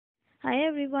Hi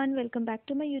everyone, welcome back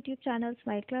to my YouTube channel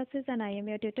Smile Classes and I am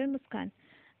your tutor Muskan।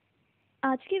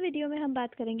 आज की video में हम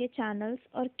बात करेंगे चैनल्स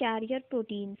और कैरियर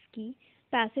प्रोटीन्स की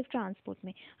पैसिव ट्रांसपोर्ट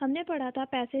में। हमने पढ़ा था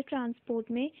पैसिव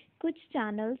ट्रांसपोर्ट में कुछ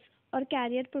चैनल्स और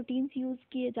कैरियर प्रोटीन्स यूज़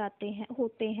किए जाते हैं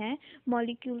होते हैं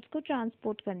मॉलिक्यूल्स को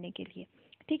ट्रांसपोर्ट करने के लिए।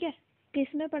 ठीक है,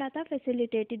 किस में पढ़ा था?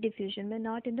 फैसिलिटेटेड डिफ्यूजन में,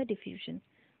 not in the diffusion.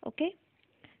 Okay,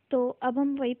 तो अब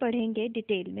हम वही पढ़ेंगे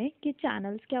डिटेल में कि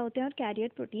चैनल्स क्या होते हैं और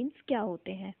कैरियर प्रोटीन्स क्या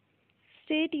होते हैं।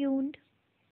 Stay tuned.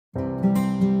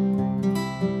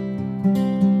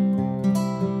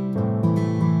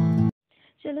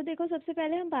 चलो देखो, सबसे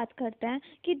पहले हम बात करते हैं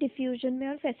कि डिफ्यूजन में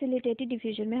और फैसिलिटेटेड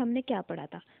डिफ्यूजन में हमने क्या पढ़ा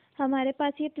था। हमारे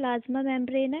पास ये प्लाज्मा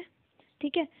मेम्ब्रेन है,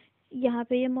 ठीक है, यहाँ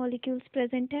पे ये मॉलिक्यूल्स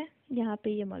प्रेजेंट है, यहाँ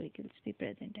पे ये मॉलिक्यूल्स भी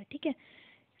प्रेजेंट है। ठीक है,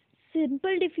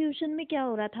 सिंपल डिफ्यूजन में क्या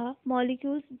हो रहा था?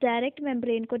 मॉलिक्यूल्स डायरेक्ट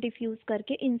मेम्ब्रेन को डिफ्यूज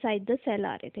करके इनसाइड द सेल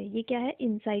आ रहे थे। ये क्या है?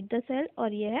 इनसाइड द सेल,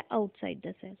 और ये है आउटसाइड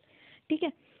द सेल। ठीक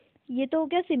है, ये तो हो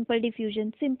गया सिंपल डिफ्यूजन।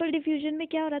 सिंपल डिफ्यूजन में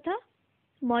क्या हो रहा था?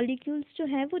 मॉलिक्यूल्स जो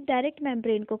हैं वो डायरेक्ट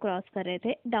मेम्ब्रेन को क्रॉस कर रहे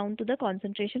थे down to the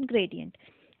concentration gradient.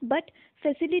 But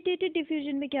facilitated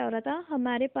diffusion में क्या हो रहा था?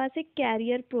 हमारे पास एक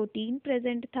कैरियर प्रोटीन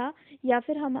प्रेजेंट था, या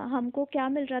फिर हमको क्या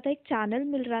मिल रहा था? एक चैनल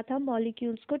मिल रहा था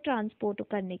मॉलिक्यूल्स को ट्रांसपोर्ट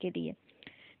करने के लिए।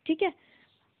 ठीक है,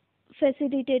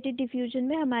 फैसिलिटेटेड डिफ्यूजन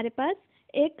में हमारे पास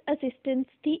एक असिस्टेंस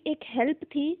थी, एक हेल्प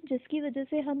थी, जिसकी वजह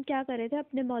से हम क्या कर रहे थे?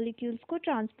 अपने मॉलिक्यूल्स को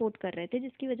ट्रांसपोर्ट कर रहे थे,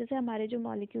 जिसकी वजह से हमारे जो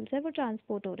मॉलिक्यूल्स हैं वो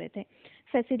ट्रांसपोर्ट हो रहे थे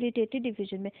फैसिलिटेटेड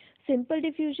डिफ्यूजन में। सिंपल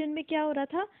डिफ्यूजन में क्या हो रहा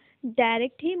था?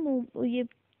 डायरेक्ट ही मूव ये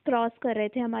क्रॉस कर रहे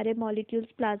थे हमारे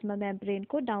मॉलिक्यूल्स प्लाज्मा मेम्ब्रेन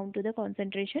को down to the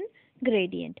concentration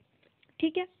gradient.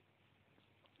 ठीक है,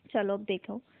 चलो अब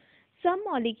देखो, सम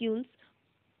molecules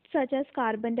such as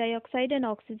carbon dioxide and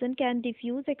oxygen can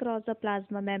diffuse across the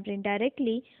plasma membrane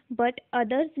directly, but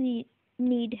others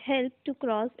need help to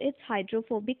cross its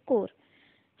hydrophobic core.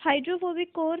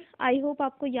 Hydrophobic core I hope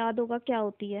आपको याद होगा क्या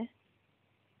होती है।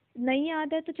 नहीं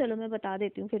याद है तो चलो मैं बता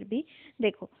देती हूँ फिर भी।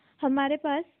 देखो, हमारे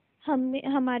पास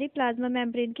हमारी प्लाज्मा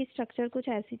मेम्ब्रेन की स्ट्रक्चर कुछ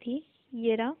ऐसी थी।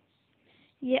 ये रहा,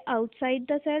 ये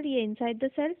आउटसाइड द सेल, ये इनसाइड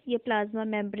द सेल, ये प्लाज्मा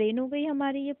मेम्ब्रेन हो गई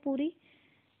हमारी।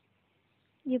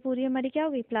 ये पूरी हमारी क्या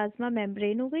हो गई? प्लाज्मा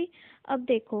मेम्ब्रेन हो गई। अब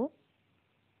देखो,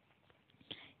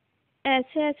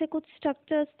 ऐसे ऐसे कुछ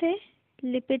स्ट्रक्चर्स थे,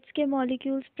 लिपिड्स के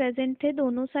मॉलिक्यूल्स प्रेजेंट थे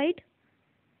दोनों साइड।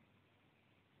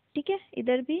 ठीक है,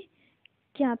 इधर भी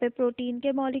यहाँ पे प्रोटीन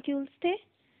के मॉलिक्यूल्स थे।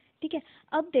 ठीक है,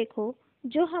 अब देखो,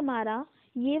 जो हमारा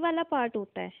ये वाला पार्ट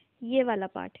होता है, ये वाला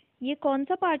पार्ट, ये कौन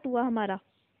सा पार्ट हुआ हमारा?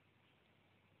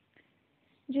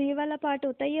 जो ये वाला पार्ट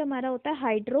होता है ये हमारा होता है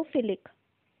हाइड्रोफिलिक।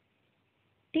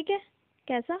 ठीक है,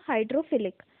 कैसा?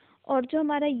 हाइड्रोफिलिक। और जो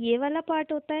हमारा ये वाला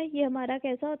पार्ट होता है ये हमारा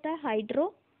कैसा होता है?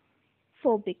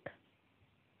 हाइड्रोफोबिक।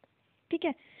 ठीक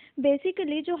है,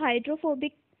 बेसिकली जो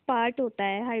हाइड्रोफोबिक पार्ट होता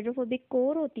है, हाइड्रोफोबिक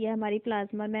कोर होती है हमारी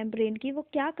प्लाज्मा मेम्ब्रेन की, वो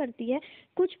क्या करती है?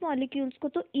 कुछ मॉलिक्यूल्स को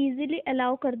तो इजीली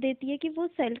अलाउ कर देती है कि वो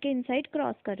सेल के इनसाइड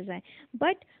क्रॉस कर जाएं,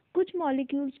 बट कुछ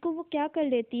मॉलिक्यूल्स को वो क्या कर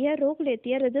लेती है? रोक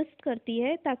लेती है, रेजिस्ट करती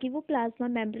है, ताकि वो प्लाज्मा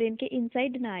मेम्ब्रेन के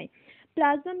इनसाइड ना आए।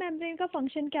 प्लाज्मा मेम्ब्रेन का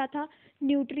फंक्शन क्या था?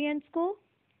 न्यूट्रिएंट्स को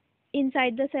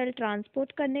इनसाइड द सेल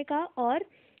ट्रांसपोर्ट करने का और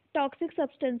टॉक्सिक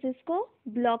सब्सटेंसेस को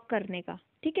ब्लॉक करने का।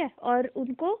 ठीक है, और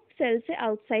उनको सेल से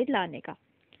आउटसाइड लाने का।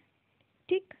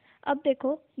 ठीक, अब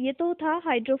देखो, ये तो था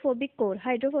hydrophobic core.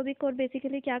 Hydrophobic core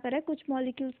basically क्या कर रहा है? कुछ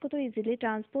मॉलिक्यूल्स को तो इजीली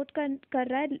ट्रांसपोर्ट कर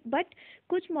रहा है, बट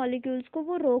कुछ मॉलिक्यूल्स को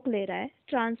वो रोक ले रहा है,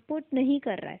 ट्रांसपोर्ट नहीं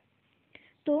कर रहा है।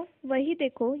 तो वही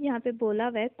देखो, यहाँ पे बोला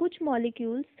हुआ है कुछ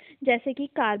मॉलिक्यूल्स जैसे कि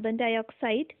कार्बन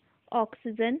डाइऑक्साइड,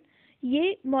 ऑक्सीजन,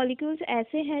 ये मॉलिक्यूल्स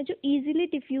ऐसे हैं जो इजीली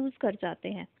डिफ्यूज कर जाते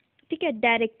हैं। ठीक है,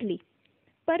 डायरेक्टली।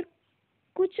 पर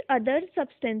कुछ अदर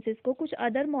सब्सटेंसेस को, कुछ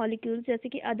अदर मॉलिक्यूल्स, जैसे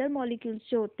कि अदर मॉलिक्यूल्स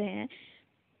जो होते हैं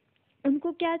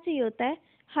उनको क्या चाहिए होता है?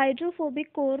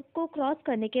 हाइड्रोफोबिक कोर को क्रॉस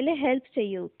करने के लिए हेल्प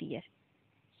चाहिए होती है।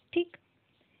 ठीक,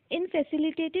 इन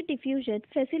फैसिलिटेटेड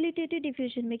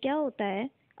डिफ्यूजन में क्या होता है?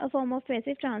 A form of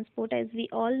passive transport, as we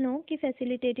all know कि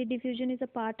facilitated diffusion is a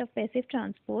part of passive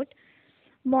transport.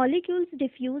 Molecules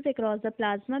diffuse across the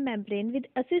plasma membrane with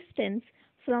assistance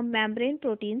from membrane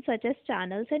proteins such as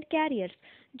channels and carriers.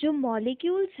 जो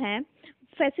molecules हैं,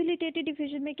 facilitated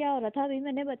diffusion में क्या हो रहा था? अभी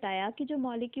मैंने बताया कि जो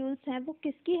molecules हैं वो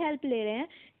किसकी हेल्प ले रहे हैं?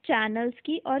 चैनल्स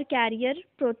की और कैरियर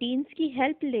प्रोटीन्स की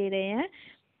हेल्प ले रहे हैं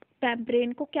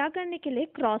मेम्ब्रेन को क्या करने के लिए?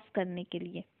 क्रॉस करने के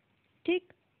लिए।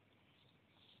 ठीक,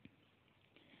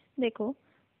 देखो,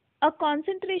 अ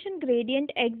concentration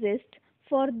gradient exist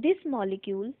for this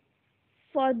molecule,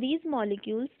 for these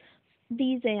molecules,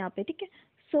 these है यहाँ पे। ठीक है,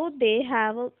 सो they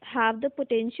have the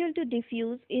potential to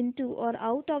diffuse into और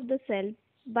out of the cell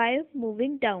by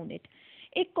moving down it.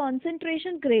 एक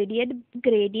कॉन्सेंट्रेशन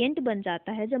ग्रेडियंट बन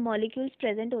जाता है। जब मॉलिक्यूल्स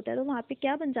प्रेजेंट होता है तो वहाँ पे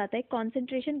क्या बन जाता है,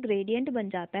 कॉन्सेंट्रेशन ग्रेडियंट बन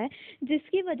जाता है,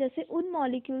 जिसकी वजह से उन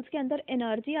मॉलिक्यूल्स के अंदर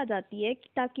एनर्जी आ जाती है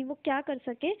ताकि वो क्या कर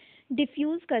सके,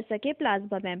 डिफ्यूज कर सके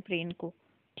प्लाज्मा मेम्ब्रेन को।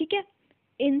 ठीक है,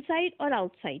 इनसाइड और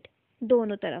आउटसाइड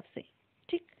दोनों तरफ से।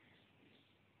 ठीक,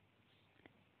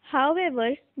 however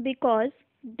because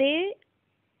they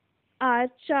are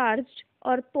charged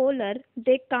or polar,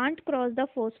 they can't cross the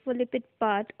phospholipid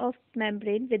part of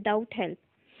membrane without help.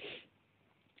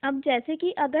 अब जैसे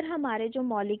कि अगर हमारे जो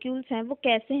मॉलिक्यूल्स हैं वो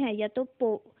कैसे हैं, या तो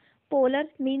पोलर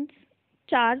मीन्स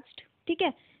चार्ज्ड, ठीक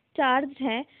है, चार्ज्ड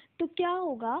है, तो क्या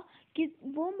होगा कि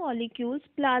वो मॉलिक्यूल्स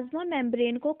प्लाज्मा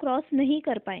मेम्ब्रेन को क्रॉस नहीं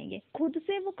कर पाएंगे, खुद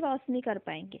से वो क्रॉस नहीं कर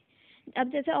पाएंगे। अब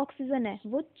जैसे ऑक्सीजन है,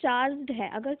 वो चार्ज्ड है,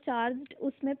 अगर चार्ज्ड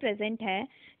उसमें प्रेजेंट है,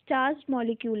 चार्ज्ड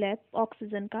मॉलिक्यूल है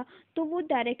ऑक्सीजन का, तो वो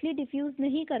डायरेक्टली डिफ्यूज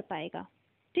नहीं कर पाएगा।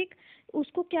 ठीक,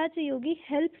 उसको क्या चाहिए होगी,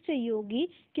 हेल्प चाहिए होगी,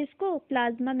 किसको,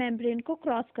 प्लाज्मा मेम्ब्रेन को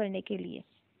क्रॉस करने के लिए।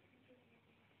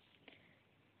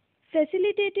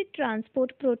 Facilitated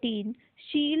transport protein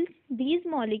shields these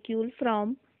molecules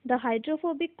from the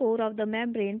hydrophobic core of the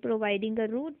membrane, providing a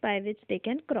route by which they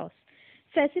can cross.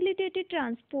 Facilitated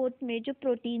transport में जो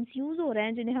प्रोटीन्स यूज हो रहे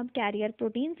हैं, जिन्हें हम कैरियर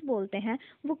प्रोटीन्स बोलते हैं,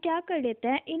 वो क्या कर देते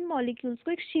हैं, इन मॉलिक्यूल्स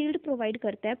को एक शील्ड प्रोवाइड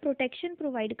करते हैं, प्रोटेक्शन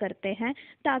प्रोवाइड करते हैं,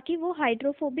 ताकि वो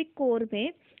हाइड्रोफोबिक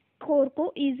कोर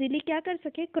को इजीली क्या कर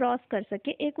सके, क्रॉस कर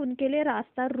सके। एक उनके लिए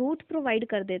रास्ता, रूट प्रोवाइड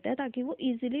कर देता है ताकि वो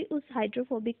इजीली उस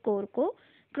हाइड्रोफोबिक कोर को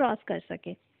क्रॉस कर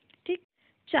सके। ठीक,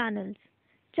 channels,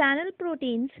 channel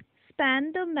proteins span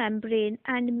the membrane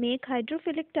and make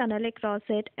hydrophilic tunnel across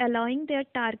it, allowing their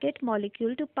target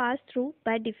molecule to pass through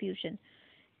by diffusion.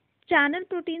 Channel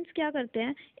proteins क्या करते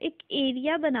हैं, एक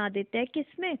एरिया बना देते हैं,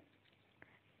 किसमें,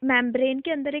 मेम्ब्रेन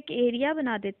के अंदर एक एरिया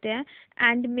बना देते हैं,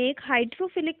 एंड मेक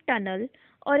हाइड्रोफिलिक टनल,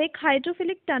 और एक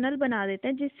हाइड्रोफिलिक टनल बना देते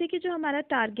हैं, जिससे कि जो हमारा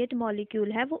टारगेट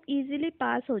मॉलिक्यूल है वो इजीली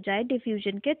पास हो जाए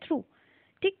डिफ्यूजन के थ्रू।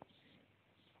 ठीक,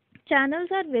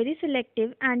 channels are very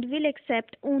selective and will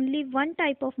accept only one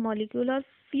type of molecule or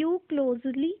few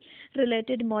closely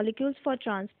related molecules for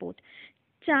transport.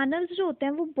 Channels जो होते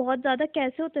हैं वो बहुत ज़्यादा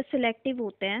कैसे होते हैं, सिलेक्टिव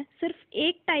होते हैं, सिर्फ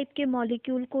एक टाइप के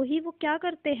मॉलिक्यूल को ही वो क्या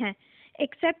करते हैं,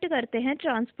 एक्सेप्ट करते हैं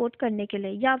ट्रांसपोर्ट करने के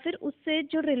लिए, या फिर उससे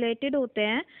जो रिलेटेड होते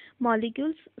हैं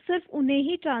मॉलिक्यूल्स, सिर्फ उन्हें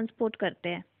ही ट्रांसपोर्ट करते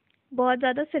हैं। बहुत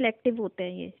ज़्यादा सिलेक्टिव होते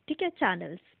हैं ये। ठीक है,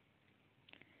 channels.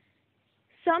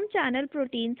 Some channel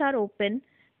proteins are open,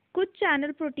 कुछ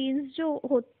चैनल प्रोटीन्स जो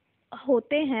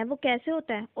होते हैं वो कैसे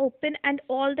होता है, open and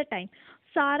all the time,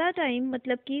 सारा टाइम,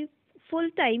 मतलब कि फुल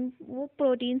टाइम वो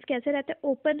प्रोटीन्स कैसे रहते हैं,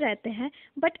 ओपन रहते हैं।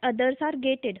 बट अदर्स आर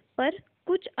गेटेड, पर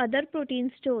कुछ अदर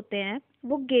प्रोटीन्स जो होते हैं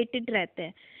वो गेटेड रहते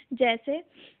हैं। जैसे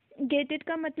गेटेड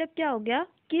का मतलब क्या हो गया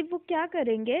कि वो क्या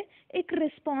करेंगे, एक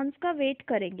रिस्पॉन्स का वेट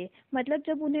करेंगे, मतलब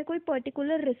जब उन्हें कोई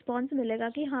पर्टिकुलर रिस्पॉन्स मिलेगा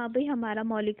कि हाँ भाई हमारा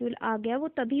मॉलिक्यूल आ गया, वो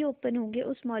तभी ओपन होंगे,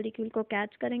 उस मॉलिक्यूल को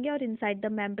कैच करेंगे और इनसाइड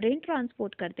द मेम्ब्रेन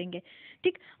ट्रांसपोर्ट कर देंगे।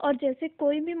 ठीक, और जैसे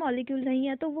कोई भी मॉलिक्यूल नहीं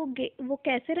है तो वो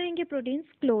कैसे रहेंगे, प्रोटीन्स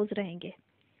क्लोज रहेंगे।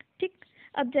 ठीक,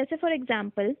 अब जैसे for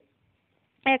example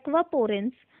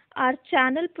aquaporins are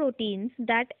channel proteins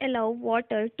that allow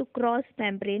water to cross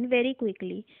membrane very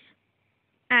quickly,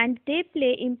 and they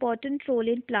play important role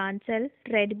in plant cell,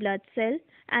 red blood cell,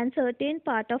 and certain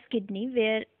part of kidney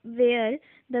where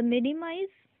the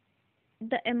minimize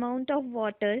the amount of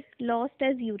water lost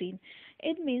as urine.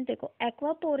 It means देखो,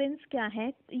 एक्वापोरेंस क्या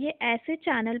है, ये ऐसे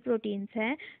channel proteins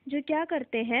हैं जो क्या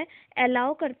करते हैं,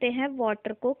 अलाउ करते हैं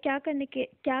वाटर को क्या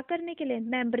करने के लिए,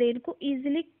 मेम्ब्रेन को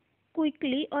इजीली,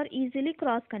 क्विकली और इजीली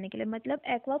क्रॉस करने के लिए। मतलब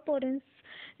एक्वापोरेंस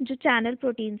जो चैनल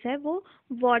प्रोटीन्स है वो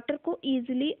वाटर को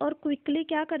इजीली और क्विकली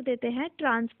क्या कर देते हैं,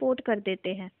 ट्रांसपोर्ट कर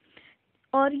देते हैं।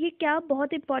 और ये क्या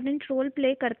बहुत इंपॉर्टेंट रोल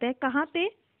प्ले करते हैं, कहाँ पे,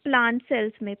 प्लांट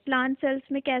सेल्स में। प्लांट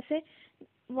सेल्स में कैसे,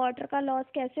 वाटर का लॉस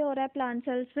कैसे हो रहा है प्लांट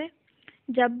सेल्स में,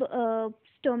 जब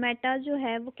स्टोमेटा जो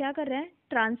है वो क्या कर रहे हैं,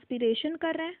 ट्रांसपीरेशन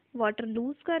कर रहे हैं, वाटर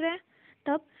लूज कर रहे हैं,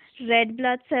 तब रेड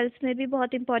ब्लड सेल्स में भी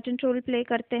बहुत इंपॉर्टेंट रोल प्ले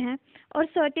करते हैं। और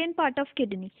सर्टेन पार्ट ऑफ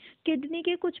किडनी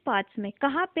के कुछ पार्ट्स में,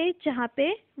 कहाँ पे, जहाँ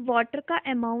पे वाटर का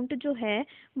अमाउंट जो है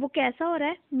वो कैसा हो रहा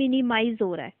है, मिनिमाइज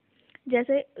हो रहा है।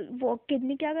 जैसे वो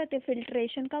किडनी क्या करते हैं,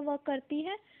 फिल्ट्रेशन का वर्क करती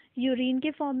है, यूरिन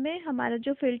के फॉर्म में हमारा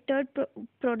जो फिल्टर्ड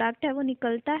प्रोडक्ट है वो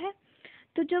निकलता है।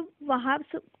 तो जब वहाँ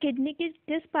किडनी के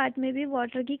जिस पार्ट में भी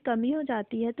वाटर की कमी हो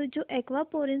जाती है, तो जो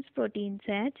एक्वापोरेंस प्रोटीन्स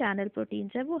हैं, चैनल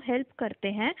प्रोटीन्स हैं, वो हेल्प करते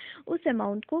हैं उस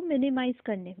अमाउंट को मिनिमाइज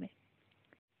करने में।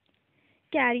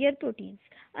 Carrier proteins.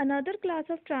 Another class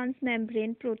of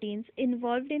transmembrane proteins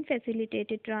involved in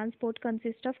facilitated transport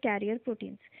consists of carrier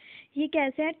proteins. ये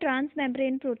कैसे हैं,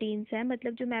 ट्रांसमेम्ब्रेन प्रोटीन्स हैं,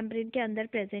 मतलब जो मेम्ब्रेन के अंदर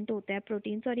प्रेजेंट होते हैं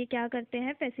प्रोटीन्स, और ये क्या करते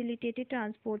हैं, फैसिलिटेटेड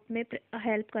ट्रांसपोर्ट में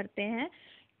हेल्प करते हैं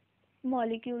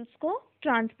मॉलिक्यूल्स को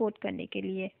ट्रांसपोर्ट करने के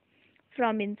लिए,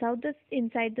 from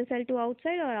inside the cell to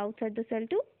outside और outside the cell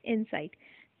to inside.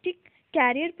 ठीक,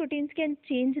 carrier proteins can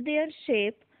change their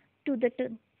shape to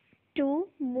the to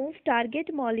move target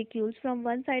molecules from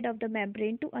one side of the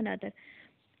membrane to another।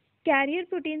 Carrier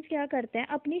proteins क्या करते हैं,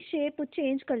 अपनी shape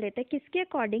change कर लेते हैं, किसके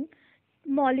अकॉर्डिंग,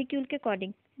 मॉलिक्यूल के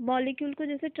अकॉर्डिंग। मॉलिक्यूल को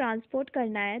जैसे ट्रांसपोर्ट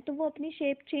करना है तो वो अपनी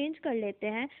शेप चेंज कर लेते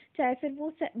हैं, चाहे फिर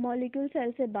वो मॉलिक्यूल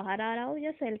सेल से बाहर आ रहा हो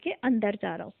या सेल के अंदर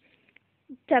जा रहा हो।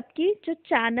 जबकि जो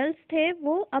चैनल्स थे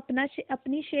वो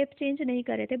अपनी शेप चेंज नहीं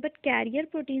कर रहे थे, बट कैरियर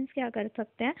प्रोटीन्स क्या कर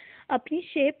सकते हैं, अपनी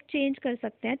शेप चेंज कर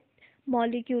सकते हैं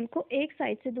मॉलिक्यूल को एक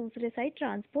साइड से दूसरे साइड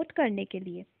ट्रांसपोर्ट करने के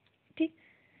लिए। ठीक,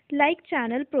 like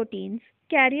channel proteins,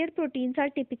 carrier proteins are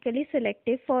typically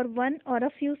selective for one और अ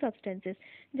फ्यू सब्सटेंसेस।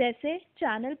 जैसे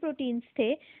चैनल प्रोटीन्स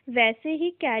थे वैसे ही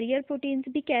कैरियर प्रोटीन्स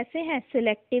भी कैसे हैं,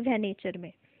 सिलेक्टिव है नेचर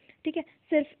में। ठीक है,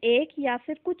 सिर्फ एक या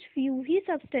फिर कुछ फ्यू ही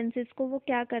सब्सटेंसेस को वो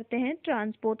क्या करते हैं,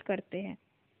 ट्रांसपोर्ट करते हैं।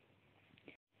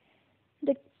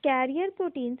 The carrier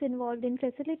proteins involved in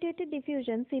facilitated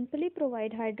diffusion simply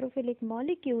provide hydrophilic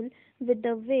molecule with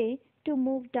the way to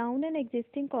move down an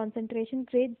existing concentration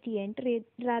gradient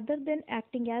rather than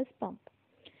acting as pump।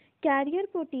 Carrier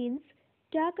proteins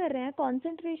क्या कर रहे हैं,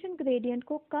 concentration gradient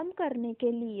को कम करने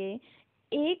के लिए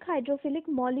एक हाइड्रोफिलिक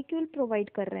मॉलिक्यूल प्रोवाइड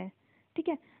कर रहे हैं। ठीक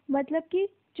है, मतलब कि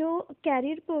जो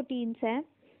कैरियर प्रोटीन्स हैं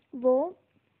वो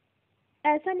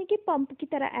ऐसा नहीं कि पंप की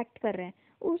तरह एक्ट कर रहे हैं,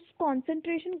 उस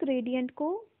कॉन्सेंट्रेशन ग्रेडियंट को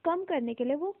कम करने के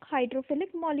लिए वो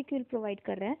हाइड्रोफिलिक मॉलिक्यूल प्रोवाइड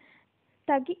कर रहे हैं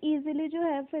ताकि इजीली जो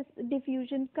है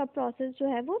डिफ्यूजन का प्रोसेस जो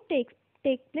है वो टेक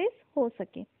प्लेस हो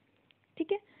सके।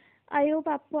 ठीक है, आई होप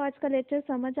आपको आज का लेक्चर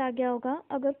समझ आ गया होगा।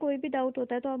 अगर कोई भी डाउट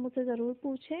होता है तो आप मुझसे ज़रूर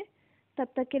पूछें। तब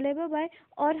तक के लिए बाय बाय।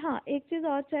 और हाँ, एक चीज़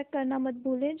और चेक करना मत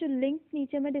भूलें, जो लिंक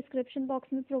नीचे मैं डिस्क्रिप्शन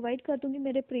बॉक्स में प्रोवाइड कर दूँगी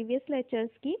मेरे प्रीवियस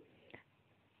लेक्चर्स की,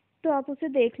 तो आप उसे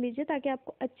देख लीजिए ताकि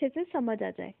आपको अच्छे से समझ आ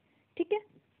जाए। ठीक है,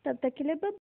 तब तक के लिए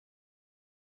बाय।